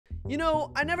You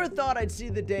know, I never thought I'd see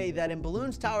the day that in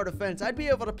Bloons Tower Defense, I'd be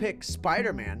able to pick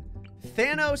Spiderman,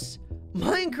 Thanos,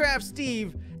 Minecraft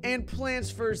Steve, and Plants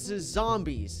vs.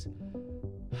 Zombies.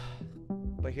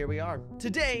 But here we are.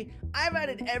 Today, I've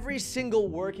added every single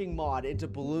working mod into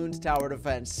Bloons Tower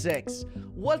Defense 6.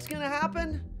 What's gonna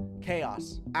happen?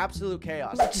 Chaos. Absolute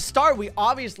chaos. To start, we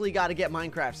obviously gotta get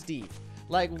Minecraft Steve.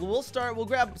 Like, we'll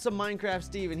grab some Minecraft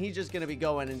Steve, and he's just gonna be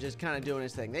going and just kind of doing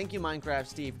his thing. Thank you, Minecraft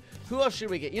Steve. Who else should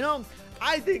we get? You know,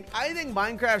 I think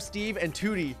Minecraft Steve and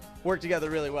Tewtiy work together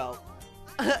really well.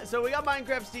 So we got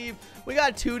Minecraft Steve, we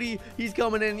got Tewtiy. He's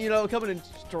coming in, you know, coming in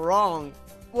strong.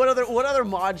 What other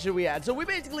mod should we add? So we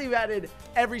basically added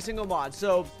every single mod.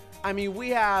 So I mean, we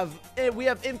have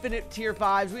infinite tier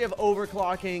 5s, we have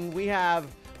overclocking, we have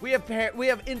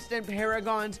instant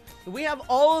paragons, we have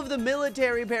all of the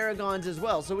military paragons as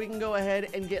well. So we can go ahead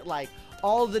and get like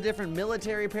all of the different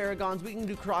military paragons. We can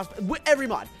do every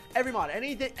mod,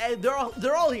 anything.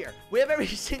 They're all here. We have every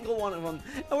single one of them,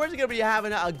 and we're just gonna be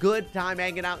having a good time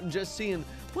hanging out and just seeing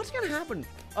what's gonna happen.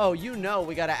 Oh, you know,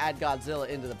 we gotta add Godzilla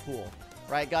into the pool.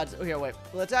 Right, here, wait.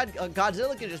 Let's add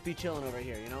Godzilla. Can just be chilling over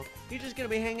here, you know? He's just gonna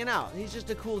be hanging out. He's just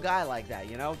a cool guy like that,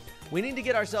 you know? We need to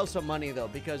get ourselves some money, though,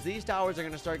 because these towers are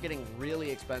gonna start getting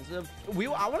really expensive.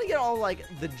 I want to get all, like,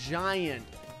 the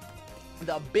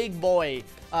big boy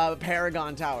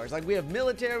paragon towers. Like, we have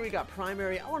military, we got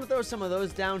primary. I want to throw some of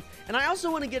those down. And I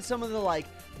also want to get some of the, like,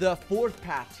 the fourth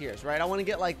path tiers, right? I want to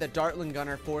get, like, the Dartling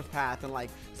Gunner fourth path and, like,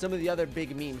 some of the other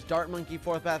big memes. Dart Monkey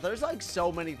fourth path. There's, like,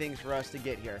 so many things for us to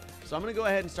get here. So I'm going to go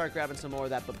ahead and start grabbing some more of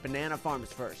that, but banana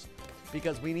farms first.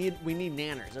 Because we need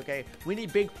nanners, okay? We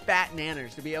need big fat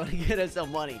nanners to be able to get us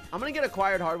some money. I'm gonna get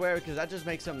acquired hardware because that just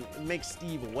makes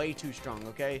Steve way too strong,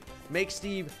 okay? Make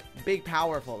Steve big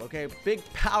powerful, okay? Big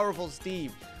powerful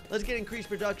Steve. Let's get increased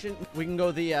production. We can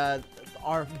go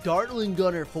our Dartling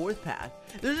Gunner fourth path.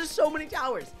 There's just so many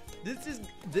towers.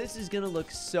 This is gonna look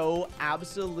so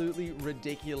absolutely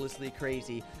ridiculously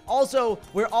crazy. Also,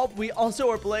 we also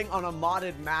are playing on a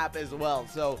modded map as well,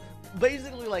 so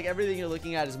basically, like, everything you're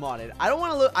looking at is modded. I don't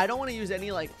want to use any,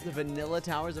 like, the vanilla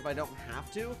towers if I don't have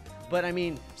to. But, I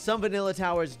mean, some vanilla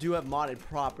towers do have modded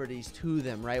properties to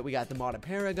them, right? We got the modded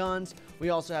paragons. We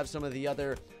also have some of the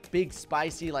other big,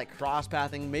 spicy, like,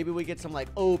 cross-pathing. Maybe we get some, like,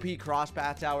 OP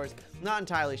cross-path towers. Not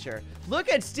entirely sure. Look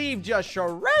at Steve just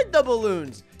shred the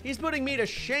balloons. He's putting me to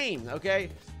shame, okay?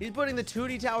 He's putting the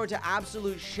Tewtiy Tower to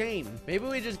absolute shame. Maybe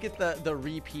we just get the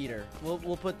repeater.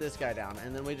 We'll put this guy down,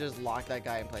 and then we just lock that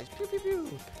guy in place. Pew, pew,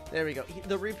 pew. There we go.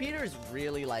 The repeater is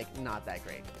really, like, not that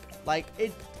great. Like,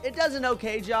 it does an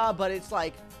okay job, but it's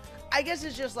like, I guess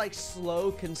it's just like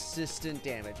slow, consistent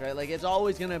damage, right? Like, it's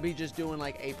always gonna be just doing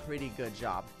like a pretty good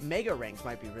job. Mega ranks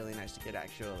might be really nice to get,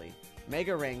 actually.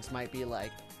 Mega ranks might be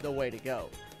like the way to go.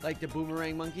 Like the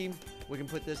boomerang monkey, we can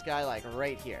put this guy like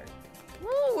right here.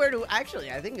 Woo, actually,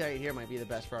 I think right here might be the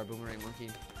best for our boomerang monkey.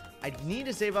 I need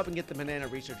to save up and get the banana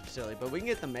research facility, but we can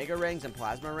get the mega rangs and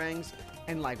plasma rangs.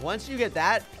 And like, once you get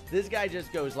that, this guy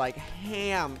just goes like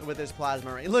ham with his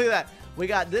plasma ring. Look at that. We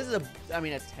got, I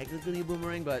mean, it's technically a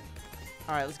boomerang, but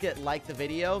all right, let's get like the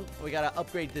video. We got to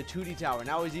upgrade the Tewtiy Tower.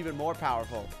 Now he's even more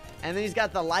powerful. And then he's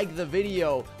got the like the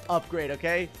video upgrade,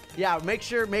 okay? Yeah, make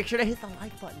sure to hit the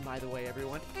like button, by the way,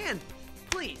 everyone. And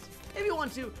please, if you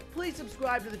want to, please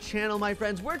subscribe to the channel, my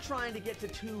friends. We're trying to get to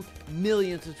 2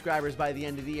 million subscribers by the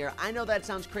end of the year. I know that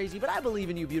sounds crazy, but I believe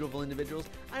in you beautiful individuals.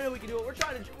 I know we can do it. We're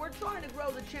trying to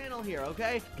grow the channel here,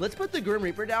 okay? Let's put the Grim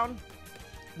Reaper down,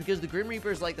 because the Grim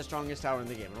Reaper is like the strongest tower in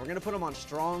the game. And we're going to put him on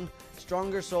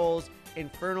stronger souls,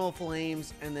 infernal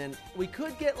flames, and then we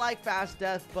could get like fast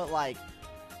death, but like,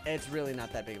 it's really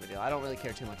not that big of a deal. I don't really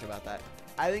care too much about that.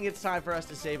 I think it's time for us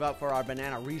to save up for our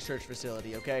banana research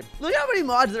facility, okay? Look how many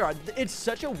mods there are. It's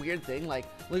such a weird thing. Like,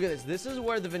 look at this. This is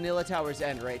where the vanilla towers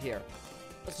end right here.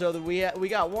 So we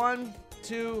got 1,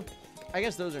 2, I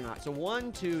guess those are not. So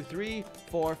 1, 2, 3,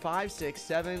 4, 5, 6,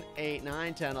 7, 8,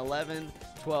 9, 10, 11,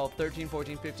 12, 13,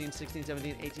 14, 15, 16,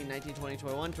 17, 18, 19, 20,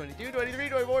 21, 22, 23,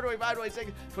 24, 25,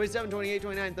 26, 27, 28,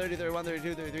 29, 30, 31,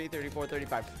 32, 33, 34,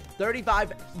 35.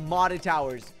 35 modded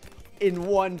towers in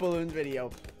one Bloons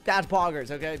video. That's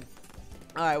poggers, okay?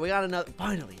 All right, we got another,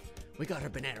 finally. We got our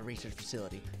banana research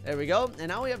facility. There we go. And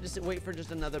now we have to wait for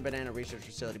just another banana research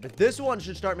facility. But this one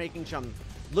should start making some.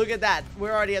 Look at that.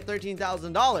 We're already at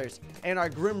 $13,000. And our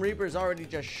Grim Reaper is already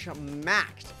just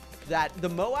smacked. That the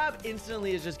Moab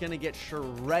instantly is just going to get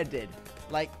shredded.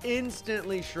 Like,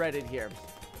 instantly shredded here.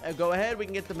 Go ahead. We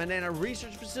can get the banana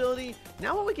research facility.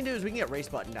 Now what we can do is we can get race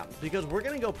button down. Because we're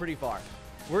going to go pretty far.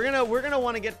 We're gonna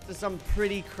want to get to some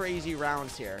pretty crazy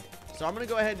rounds here. So I'm gonna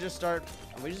go ahead and just start.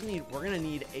 We're gonna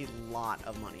need a lot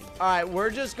of money. All right,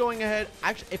 we're just going ahead.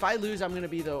 Actually, if I lose, I'm gonna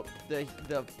be the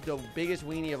biggest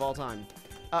weenie of all time.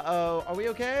 Uh-oh, are we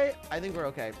okay? I think we're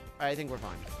okay. I think we're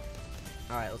fine.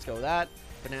 All right, let's go with that.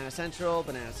 Banana Central,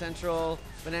 Banana Central,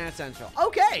 Banana Central.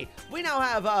 Okay, we now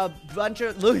have a bunch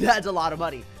of, look, that's a lot of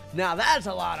money. Now that's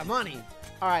a lot of money.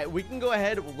 All right, we can go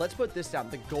ahead. Let's put this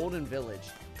down, the Golden Village.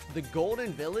 The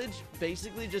Golden Village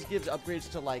basically just gives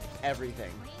upgrades to like everything.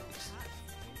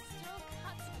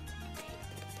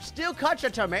 Still cuts a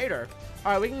tomato.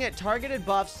 All right, we can get targeted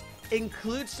buffs,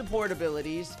 include support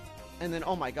abilities, and then,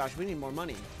 oh my gosh, we need more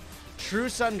money. True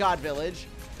Sun God Village,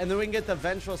 and then we can get the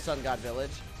Vengeful Sun God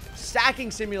Village.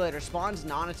 Stacking Simulator spawns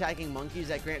non-attacking monkeys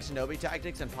that grant Shinobi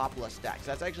tactics and Popula stacks.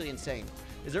 That's actually insane.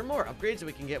 Is there more upgrades so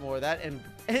we can get more of that?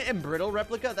 And Brittle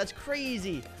Replica? That's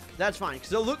crazy. That's fine.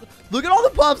 So look at all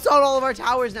the buffs on all of our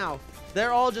towers now.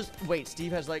 They're all just, wait,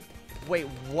 Steve has like, wait,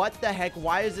 what the heck?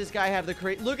 Why does this guy have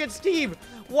the look at Steve.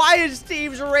 Why is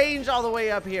Steve's range all the way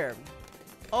up here?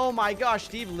 Oh my gosh,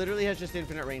 Steve literally has just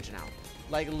infinite range now.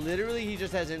 Like literally he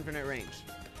just has infinite range.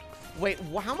 Wait,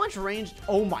 how much range?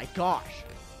 Oh my gosh.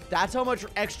 That's how much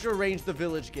extra range the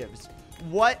village gives.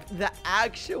 What the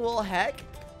actual heck?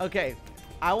 Okay,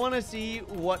 I want to see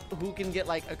who can get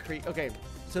like a okay,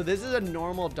 so this is a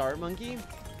normal dart monkey.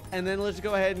 And then let's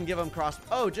go ahead and give him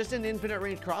just an infinite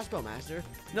range crossbow master.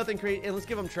 Nothing crazy. And let's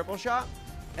give him triple shot.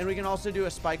 And we can also do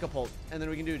a spike-a-pult. And then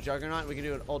we can do a juggernaut. We can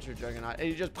do an ultra juggernaut. And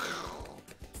you just,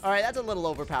 all right, that's a little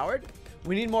overpowered.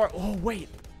 We need more. Oh, wait.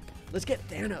 Let's get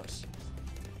Thanos.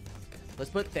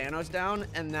 Let's put Thanos down.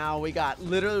 And now we got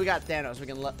Thanos.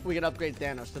 We can upgrade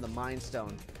Thanos to the Mind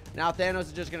Stone. Now Thanos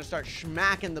is just going to start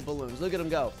smacking the balloons. Look at him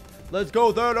go. Let's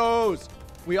go, Thanos.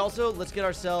 We also, let's get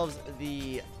ourselves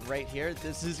the, right here.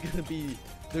 This is going to be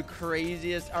the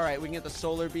craziest. All right, we can get the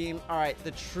solar beam. All right, the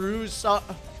true sun.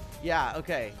 Yeah,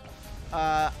 okay.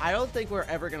 I don't think we're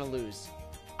ever going to lose.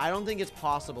 I don't think it's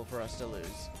possible for us to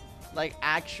lose. Like,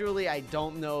 actually, I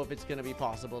don't know if it's going to be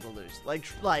possible to lose. Like,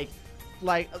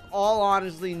 all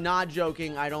honestly, not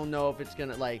joking, I don't know if it's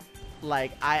going to,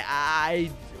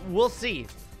 we'll see.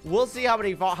 We'll see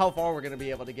how far we're going to be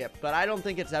able to get. But I don't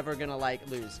think it's ever going to, like,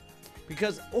 lose.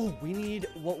 Because, what we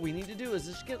need to do is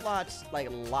just get lots of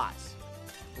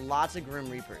Grim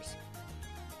Reapers.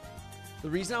 The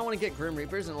reason I want to get Grim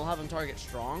Reapers, and we'll have them target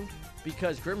strong,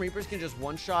 because Grim Reapers can just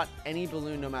one-shot any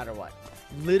balloon no matter what.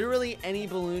 Literally any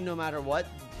balloon no matter what,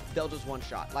 they'll just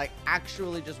one-shot. Like,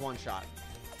 actually just one-shot.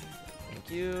 Thank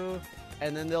you.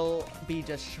 And then they'll be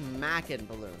just smacking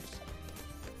balloons.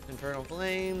 Infernal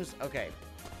Flames. Okay.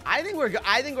 I think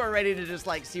we're ready to just,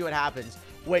 like, see what happens.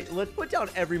 Wait, let's put down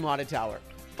every modded tower.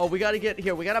 Oh, we got to get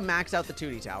here. We got to max out the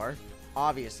Tewtiy Tower,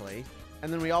 obviously.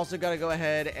 And then we also got to go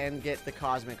ahead and get the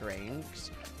Cosmic Rings.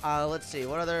 Let's see.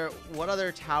 What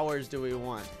other towers do we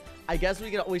want? I guess we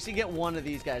should get one of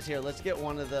these guys here. Let's get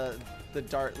one of the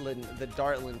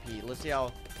Dartland P. Let's see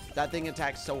how that thing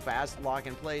attacks so fast. Lock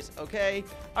in place. Okay.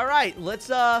 All right.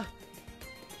 Let's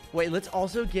wait, let's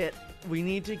also get, we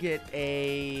need to get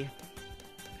a,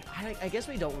 I guess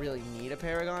we don't really need a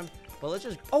Paragon. But let's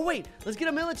just, oh wait, let's get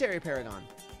a military Paragon.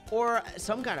 Or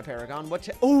some kind of Paragon.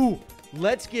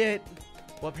 Let's get,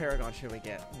 what Paragon should we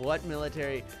get? What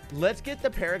military? Let's get the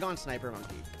Paragon Sniper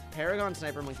Monkey. Paragon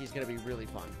Sniper Monkey is going to be really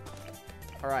fun.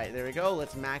 All right, there we go.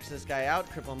 Let's max this guy out.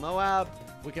 Cripple Moab.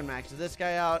 We can max this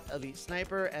guy out. Elite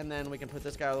Sniper. And then we can put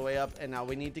this guy all the way up. And now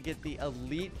we need to get the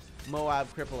Elite Moab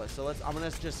Crippler. So I'm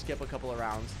going to just skip a couple of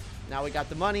rounds. Now we got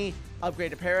the money.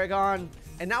 Upgrade to Paragon.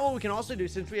 And now what we can also do,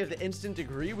 since we have the instant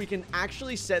degree, we can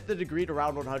actually set the degree to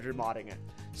round 100 modding it.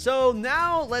 So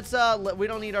now let's, we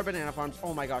don't need our banana farms.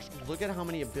 Oh my gosh, look at how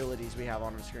many abilities we have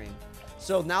on our screen.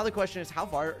 So now the question is, how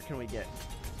far can we get?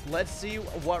 Let's see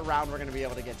what round we're going to be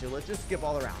able to get to. Let's just skip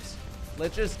all the rounds.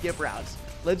 Let's just skip rounds.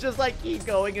 Let's just like keep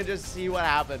going and just see what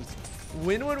happens.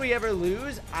 When would we ever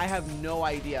lose? I have no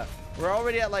idea. We're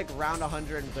already at like round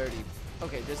 130.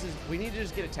 Okay, we need to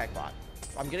just get a tech bot.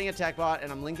 I'm getting a tech bot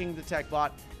and I'm linking the tech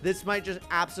bot. This might just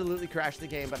absolutely crash the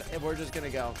game, but we're just gonna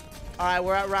go. All right,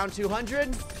 we're at round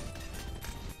 200.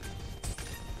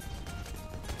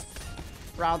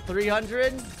 Round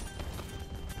 300.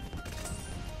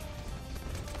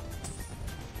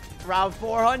 Round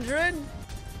 400.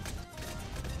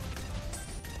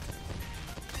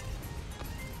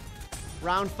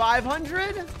 Round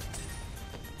 500.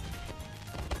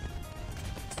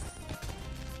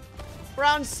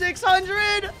 Round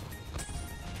 600.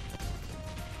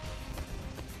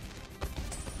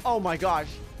 Oh my gosh.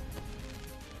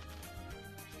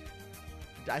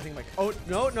 I think oh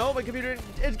no, my computer,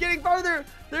 it's getting further.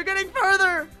 They're getting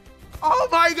further. Oh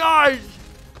my gosh.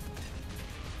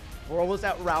 We're almost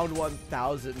at round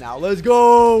 1,000 now. Let's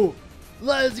go.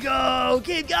 Let's go.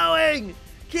 Keep going.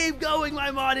 Keep going, my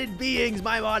modded beings,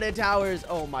 my modded towers.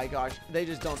 Oh my gosh, they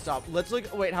just don't stop. Let's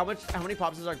look. Wait, how many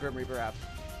pops does our Grim Reaper have?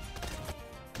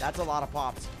 That's a lot of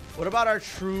pops. What about our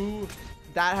true?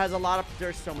 That has a lot of.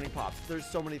 There's so many pops. There's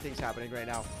so many things happening right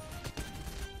now.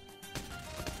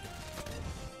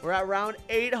 We're at round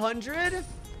 800.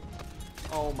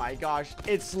 Oh my gosh,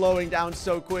 it's slowing down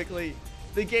so quickly.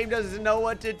 The game doesn't know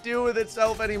what to do with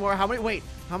itself anymore. Wait,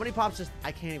 how many pops just,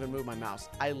 I can't even move my mouse.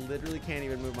 I literally can't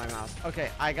even move my mouse. Okay,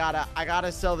 I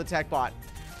gotta sell the tech bot.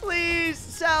 Please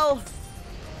sell.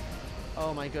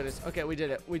 Oh my goodness. Okay, we did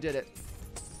it. We did it.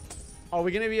 Are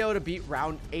we gonna be able to beat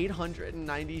round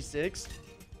 896?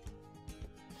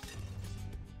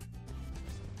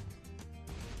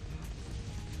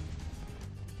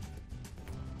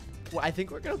 Well, I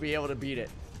think we're gonna be able to beat it.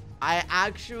 I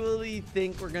actually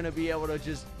think we're gonna be able to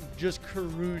just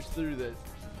cruise through this.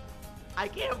 I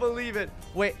can't believe it.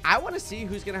 Wait, I want to see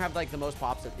who's gonna have like the most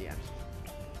pops at the end.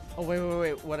 Oh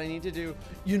wait. What I need to do?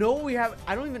 You know what we have?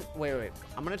 I don't even. Wait.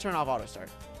 I'm gonna turn off auto start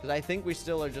because I think we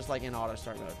still are just like in auto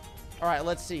start mode. All right,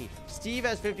 let's see. Steve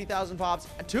has 50,000 pops.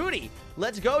 Tewtiy,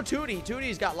 let's go, Tewtiy.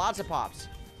 Tewtiy's got lots of pops.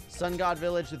 Sun God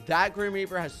Village. That Grim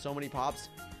Reaper has so many pops.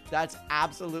 That's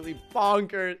absolutely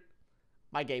bonkers.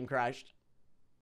 My game crashed.